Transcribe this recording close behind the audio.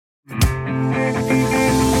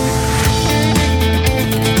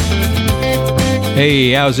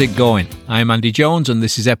Hey, how's it going? I'm Andy Jones, and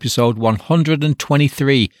this is episode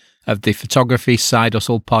 123 of the Photography Side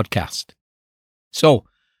Hustle podcast. So,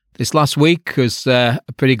 this last week was a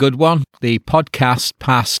pretty good one. The podcast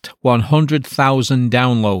passed 100,000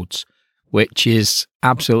 downloads, which is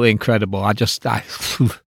absolutely incredible.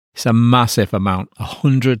 It's a massive amount,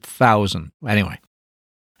 100,000. Anyway,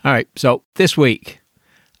 all right, so this week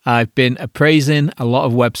I've been appraising a lot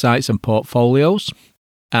of websites and portfolios.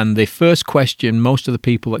 And the first question most of the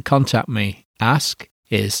people that contact me ask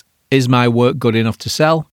is my work good enough to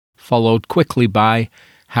sell? Followed quickly by,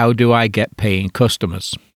 how do I get paying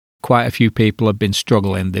customers? Quite a few people have been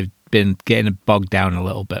struggling. They've been getting bogged down a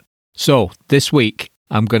little bit. So this week,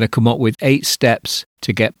 I'm going to come up with 8 steps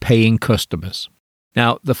to get paying customers.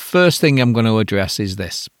 Now, the first thing I'm going to address is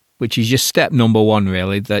this, which is just step number 1,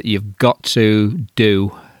 really, that you've got to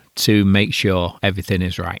do to make sure everything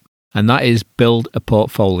is right. And that is build a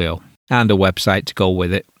portfolio and a website to go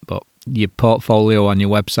with it. But your portfolio on your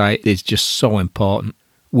website is just so important.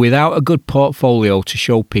 Without a good portfolio to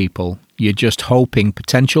show people, you're just hoping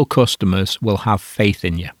potential customers will have faith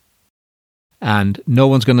in you. And no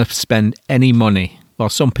one's going to spend any money. Well,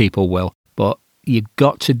 some people will, but you've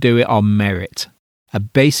got to do it on merit. A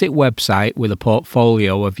basic website with a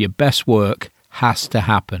portfolio of your best work has to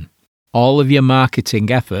happen. All of your marketing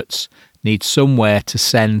efforts need somewhere to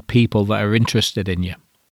send people that are interested in you.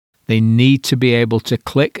 They need to be able to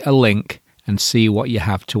click a link and see what you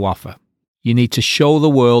have to offer. You need to show the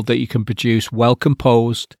world that you can produce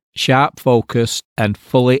well-composed, sharp-focused, and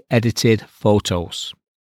fully edited photos.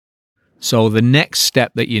 So the next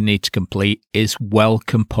step that you need to complete is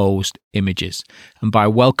well-composed images. And by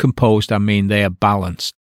well-composed, I mean they are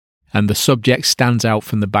balanced. And the subject stands out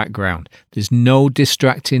from the background. There's no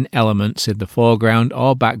distracting elements in the foreground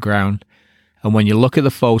or background. And when you look at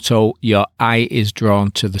the photo, your eye is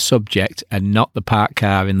drawn to the subject and not the parked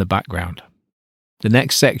car in the background. The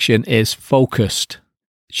next section is focused.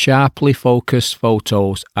 Sharply focused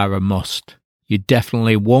photos are a must. You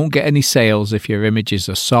definitely won't get any sales if your images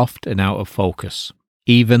are soft and out of focus.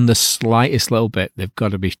 Even the slightest little bit, they've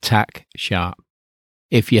got to be tack sharp.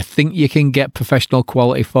 If you think you can get professional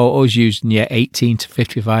quality photos using your 18 to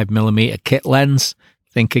 55mm kit lens,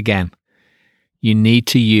 think again. You need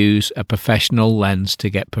to use a professional lens to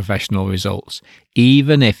get professional results,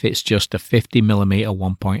 even if it's just a 50mm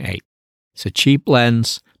 1.8. It's a cheap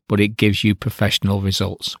lens, but it gives you professional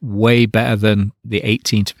results, way better than the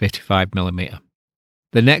 18 to 55mm.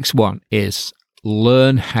 The next one is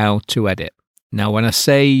learn how to edit. Now, when I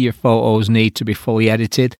say your photos need to be fully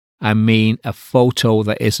edited, I mean a photo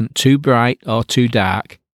that isn't too bright or too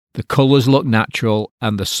dark, the colours look natural,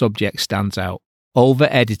 and the subject stands out.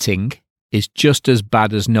 Over-editing is just as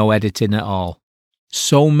bad as no editing at all.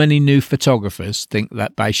 So many new photographers think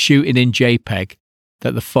that by shooting in JPEG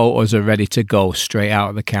that the photos are ready to go straight out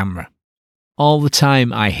of the camera. All the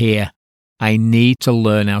time I hear, I need to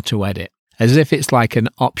learn how to edit, as if it's like an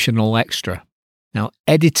optional extra. Now,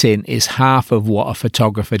 editing is half of what a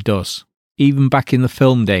photographer does. Even back in the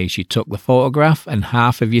film days, you took the photograph and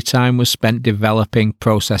half of your time was spent developing,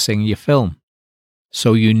 processing your film.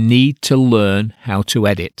 So you need to learn how to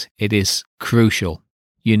edit. It is crucial.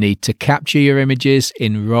 You need to capture your images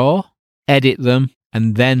in RAW, edit them,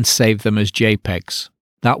 and then save them as JPEGs.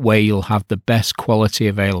 That way you'll have the best quality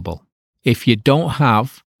available. If you don't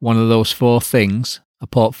have one of those 4 things, a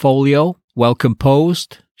portfolio,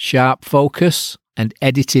 well-composed, sharp focus, and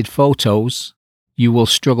edited photos, you will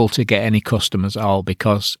struggle to get any customers at all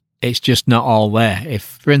because it's just not all there.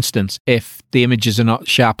 For instance, if the images are not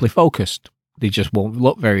sharply focused, they just won't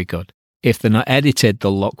look very good. If they're not edited,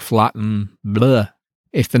 they'll look flat and blur.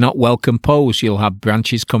 If they're not well composed, you'll have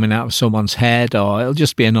branches coming out of someone's head, or it'll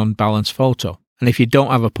just be an unbalanced photo. And if you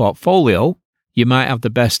don't have a portfolio, you might have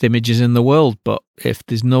the best images in the world, but if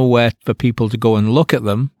there's nowhere for people to go and look at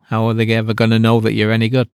them, how are they ever going to know that you're any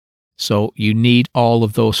good? So you need all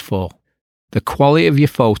of those 4. The quality of your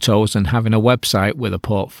photos and having a website with a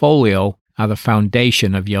portfolio are the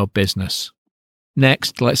foundation of your business.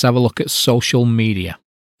 Next, let's have a look at social media.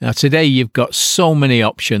 Now, today you've got so many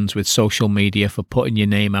options with social media for putting your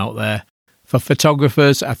name out there. For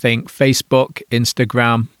photographers, I think Facebook,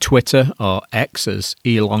 Instagram, Twitter, or X as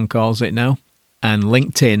Elon calls it now, and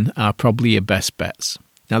LinkedIn are probably your best bets.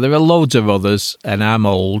 Now, there are loads of others, and I'm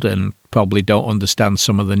old and probably don't understand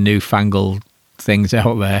some of the newfangled things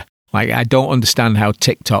out there. Like, I don't understand how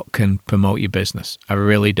TikTok can promote your business. I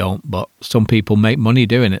really don't, but some people make money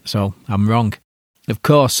doing it, so I'm wrong. Of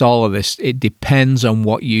course, all of this, it depends on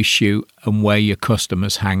what you shoot and where your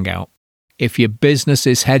customers hang out. If your business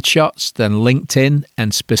is headshots, then LinkedIn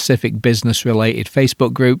and specific business-related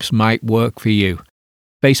Facebook groups might work for you.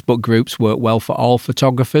 Facebook groups work well for all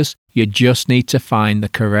photographers. You just need to find the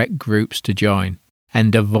correct groups to join.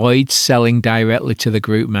 And avoid selling directly to the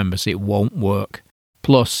group members. It won't work.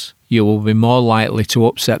 Plus, you will be more likely to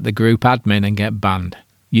upset the group admin and get banned.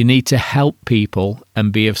 You need to help people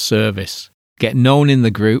and be of service. Get known in the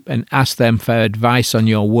group and ask them for advice on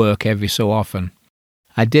your work every so often.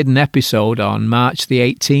 I did an episode on March the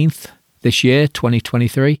 18th this year,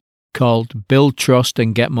 2023, called Build Trust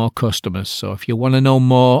and Get More Customers. So if you want to know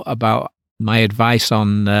more about my advice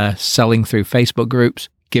on selling through Facebook groups,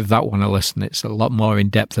 give that one a listen. It's a lot more in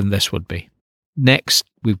depth than this would be. Next,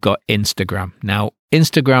 we've got Instagram. Now,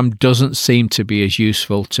 Instagram doesn't seem to be as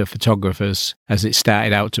useful to photographers as it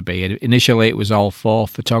started out to be. Initially, it was all for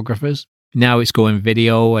photographers. Now it's going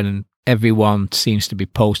video and everyone seems to be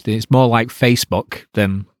posting. It's more like Facebook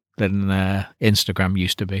than Instagram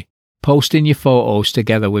used to be. Posting your photos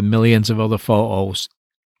together with millions of other photos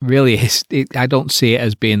really is, I don't see it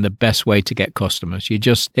as being the best way to get customers.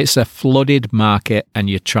 It's a flooded market and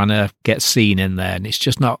you're trying to get seen in there and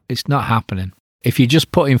it's not happening. If you're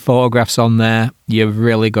just putting photographs on there, you're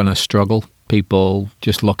really going to struggle. People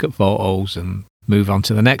just look at photos and move on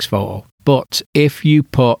to the next photo. But if you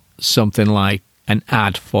put something like an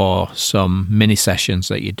ad for some mini sessions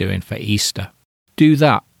that you're doing for Easter, do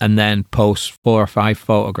that and then post 4 or 5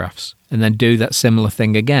 photographs and then do that similar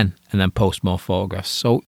thing again and then post more photographs.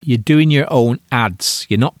 So you're doing your own ads.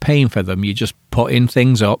 You're not paying for them. You're just putting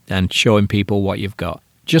things up and showing people what you've got.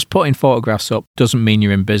 Just putting photographs up doesn't mean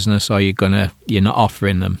you're in business or you're not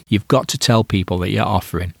offering them. You've got to tell people that you're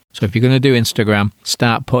offering. So if you're going to do Instagram,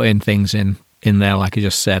 start putting things in there, like I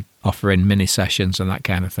just said, offering mini sessions and that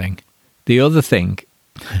kind of thing. The other thing,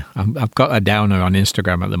 I've got a downer on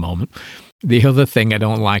Instagram at the moment. The other thing I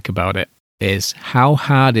don't like about it is how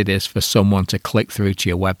hard it is for someone to click through to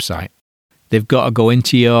your website. They've got to go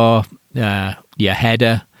into your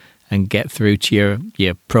header and get through to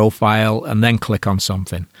your profile and then click on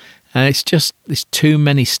something. And there's too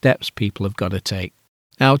many steps people have got to take.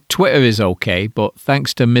 Now, Twitter is okay, but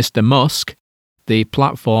thanks to Mr. Musk, the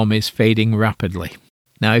platform is fading rapidly.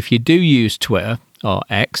 Now, if you do use Twitter or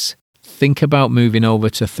X, think about moving over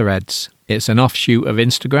to Threads. It's an offshoot of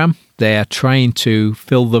Instagram. They are trying to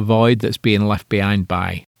fill the void that's being left behind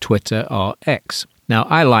by Twitter or X. Now,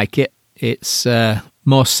 I like it. It's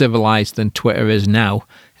more civilized than Twitter is now,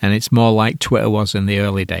 and it's more like Twitter was in the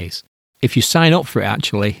early days. If you sign up for it,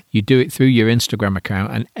 actually, you do it through your Instagram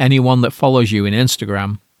account, and anyone that follows you in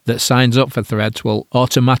Instagram that signs up for Threads will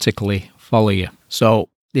automatically follow you. So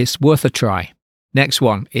it's worth a try. Next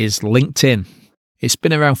one is LinkedIn. It's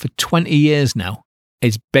been around for 20 years now.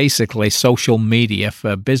 It's basically social media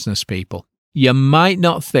for business people. You might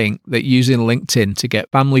not think that using LinkedIn to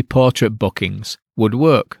get family portrait bookings would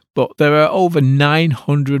work, but there are over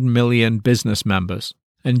 900 million business members.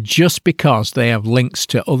 And just because they have links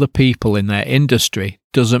to other people in their industry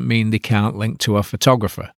doesn't mean they can't link to a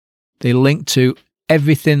photographer. They link to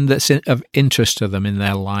everything that's of interest to them in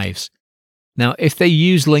their lives. Now, if they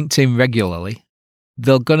use LinkedIn regularly,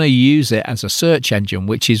 they're going to use it as a search engine,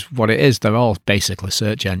 which is what it is. They're all basically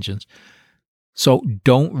search engines. So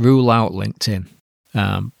don't rule out LinkedIn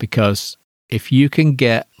because if you can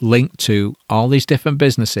get linked to all these different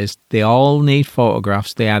businesses, they all need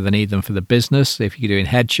photographs. They either need them for the business, if you're doing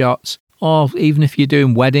headshots, or even if you're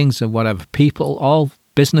doing weddings or whatever. All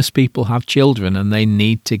business people have children and they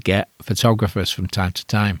need to get photographers from time to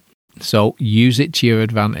time. So use it to your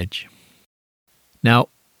advantage. Now,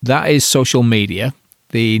 that is social media.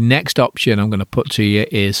 The next option I'm going to put to you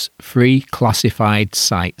is free classified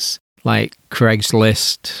sites like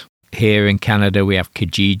Craigslist. Here in Canada, we have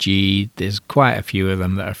Kijiji. There's quite a few of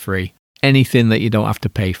them that are free. Anything that you don't have to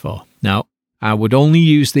pay for. Now, I would only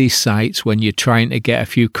use these sites when you're trying to get a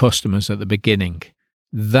few customers at the beginning.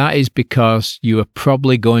 That is because you are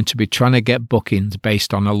probably going to be trying to get bookings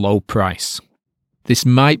based on a low price. This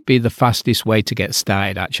might be the fastest way to get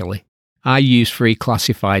started, actually. I used free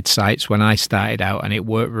classified sites when I started out and it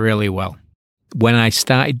worked really well. When I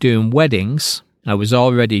started doing weddings, I was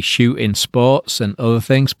already shooting sports and other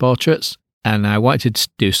things, portraits, and I wanted to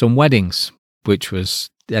do some weddings, which was,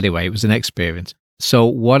 anyway, it was an experience. So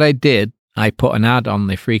what I did, I put an ad on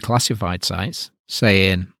the free classified sites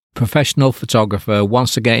saying, professional photographer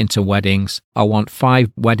wants to get into weddings. I want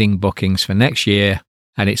 5 wedding bookings for next year,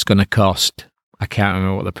 and it's going to cost, I can't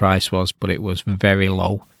remember what the price was, but it was very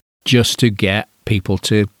low, just to get people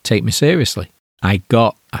to take me seriously. I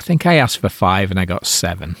think I asked for 5 and I got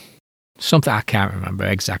 7. Something I can't remember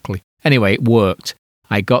exactly. Anyway, it worked.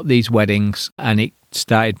 I got these weddings and it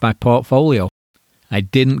started my portfolio. I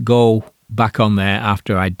didn't go back on there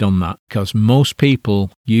after I'd done that because most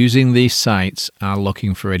people using these sites are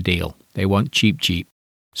looking for a deal. They want cheap.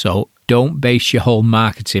 So don't base your whole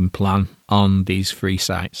marketing plan on these free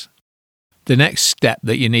sites. The next step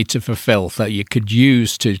that you need to fulfill that you could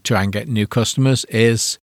use to try and get new customers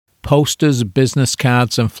is posters, business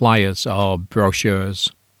cards and flyers or brochures.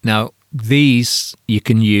 Now, these you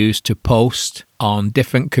can use to post on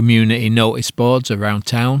different community notice boards around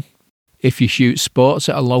town. If you shoot sports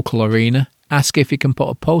at a local arena, ask if you can put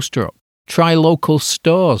a poster up. Try local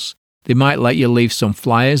stores. They might let you leave some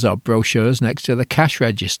flyers or brochures next to the cash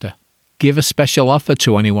register. Give a special offer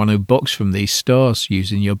to anyone who books from these stores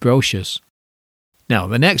using your brochures. Now,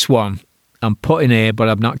 the next one I'm putting here, but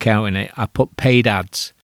I'm not counting it. I put paid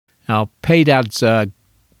ads. Now, paid ads,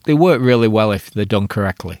 they work really well if they're done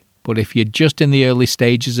correctly. But if you're just in the early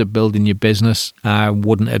stages of building your business, I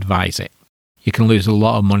wouldn't advise it. You can lose a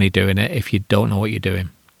lot of money doing it if you don't know what you're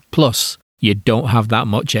doing. Plus, you don't have that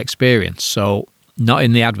much experience. So, not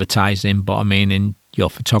in the advertising, but I mean in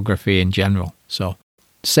your photography in general. So,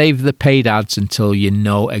 save the paid ads until you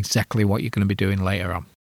know exactly what you're going to be doing later on.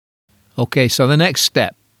 Okay, so the next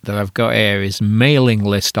step that I've got here is mailing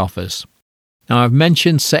list offers. Now, I've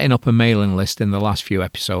mentioned setting up a mailing list in the last few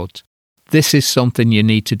episodes. This is something you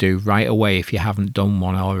need to do right away if you haven't done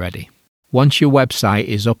one already. Once your website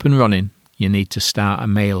is up and running, you need to start a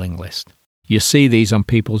mailing list. You see these on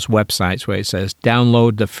people's websites where it says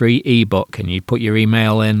download the free ebook and you put your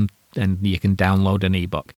email in and you can download an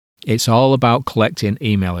ebook. It's all about collecting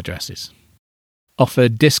email addresses. Offer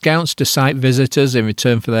discounts to site visitors in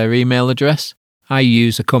return for their email address. I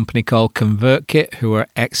use a company called ConvertKit who are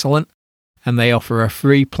excellent and they offer a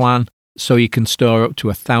free plan so you can store up to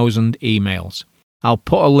 1,000 emails. I'll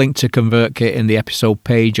put a link to ConvertKit in the episode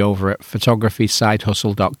page over at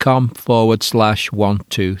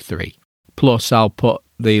photographysidehustle.com/123. Plus, I'll put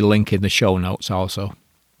the link in the show notes also.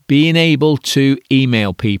 Being able to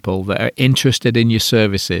email people that are interested in your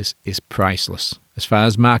services is priceless. As far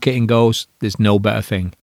as marketing goes, there's no better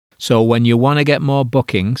thing. So when you want to get more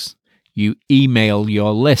bookings, you email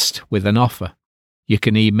your list with an offer. You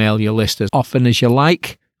can email your list as often as you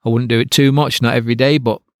like. I wouldn't do it too much, not every day,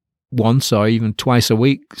 but once or even twice a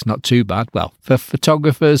week. It's not too bad. Well, for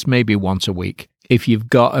photographers, maybe once a week. If you've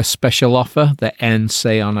got a special offer that ends,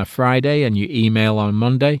 say, on a Friday and you email on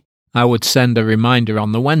Monday, I would send a reminder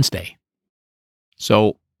on the Wednesday.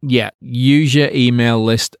 So, yeah, use your email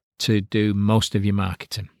list to do most of your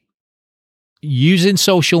marketing. Using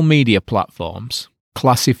social media platforms,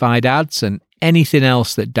 classified ads, and anything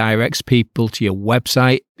else that directs people to your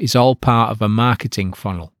website is all part of a marketing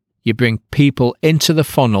funnel. You bring people into the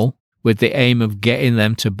funnel with the aim of getting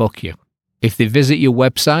them to book you. If they visit your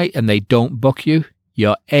website and they don't book you,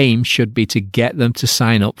 your aim should be to get them to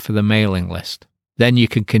sign up for the mailing list. Then you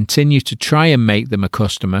can continue to try and make them a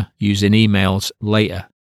customer using emails later.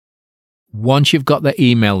 Once you've got their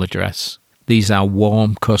email address, these are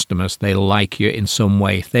warm customers. They like you in some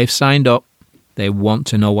way. If they've signed up, they want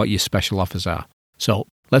to know what your special offers are. So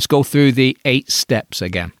let's go through the 8 steps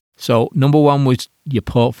again. So number 1 was your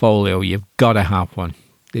portfolio. You've got to have one.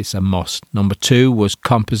 It's a must. Number 2 was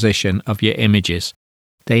composition of your images.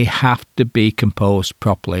 They have to be composed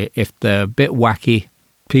properly. If they're a bit wacky,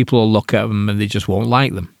 people will look at them and they just won't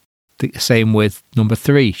like them. The same with number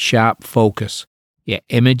 3, sharp focus. Your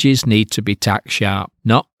images need to be tack sharp,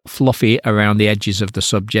 not fluffy around the edges of the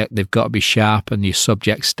subject. They've got to be sharp and your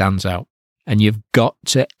subject stands out. And you've got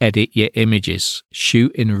to edit your images.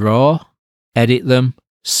 Shoot in RAW, edit them,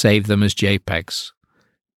 save them as JPEGs.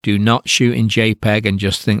 Do not shoot in JPEG and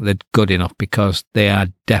just think they're good enough because they are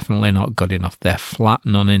definitely not good enough. They're flat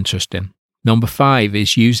and uninteresting. Number 5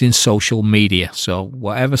 is using social media. So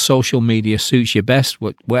whatever social media suits you best,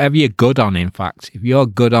 whatever you're good on, in fact. If you're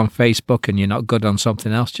good on Facebook and you're not good on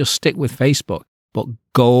something else, just stick with Facebook, but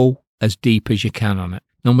go as deep as you can on it.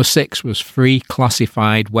 Number 6 was free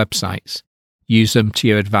classified websites. Use them to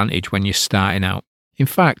your advantage when you're starting out. In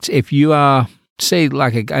fact, if you are, say,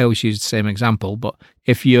 like I always use the same example, but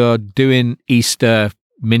if you're doing Easter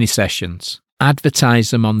mini sessions,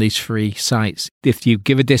 advertise them on these free sites. If you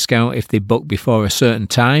give a discount if they book before a certain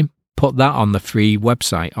time, put that on the free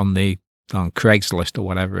website, on Craigslist or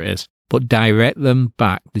whatever it is. But direct them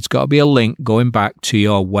back. There's got to be a link going back to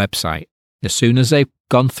your website. As soon as they've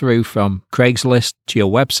gone through from Craigslist to your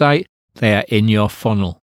website, they are in your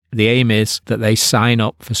funnel. The aim is that they sign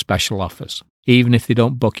up for special offers. Even if they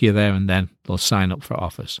don't book you there and then, they'll sign up for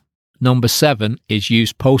offers. Number 7 is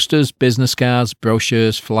use posters, business cards,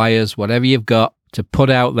 brochures, flyers, whatever you've got to put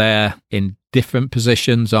out there in different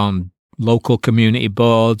positions on local community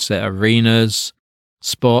boards, at arenas,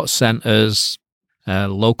 sports centres,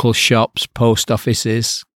 local shops, post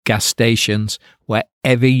offices, gas stations,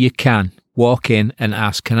 wherever you can. Walk in and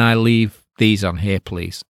ask, can I leave these on here,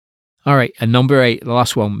 please? All right, and number 8, the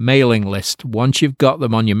last one, mailing list. Once you've got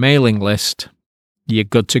them on your mailing list, you're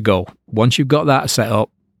good to go. Once you've got that set up,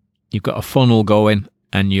 you've got a funnel going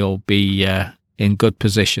and you'll be in good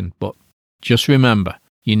position. But just remember,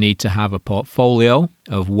 you need to have a portfolio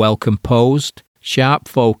of well-composed, sharp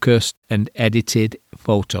focused and edited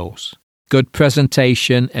photos. Good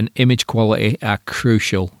presentation and image quality are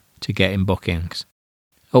crucial to getting bookings.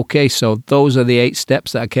 Okay, so those are the 8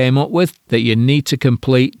 steps that I came up with that you need to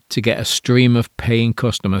complete to get a stream of paying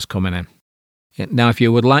customers coming in. Now, if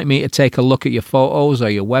you would like me to take a look at your photos or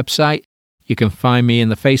your website, you can find me in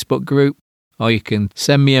the Facebook group or you can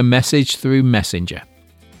send me a message through Messenger.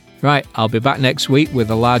 Right, I'll be back next week with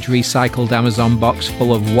a large recycled Amazon box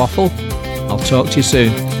full of waffle. I'll talk to you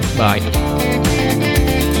soon. Bye.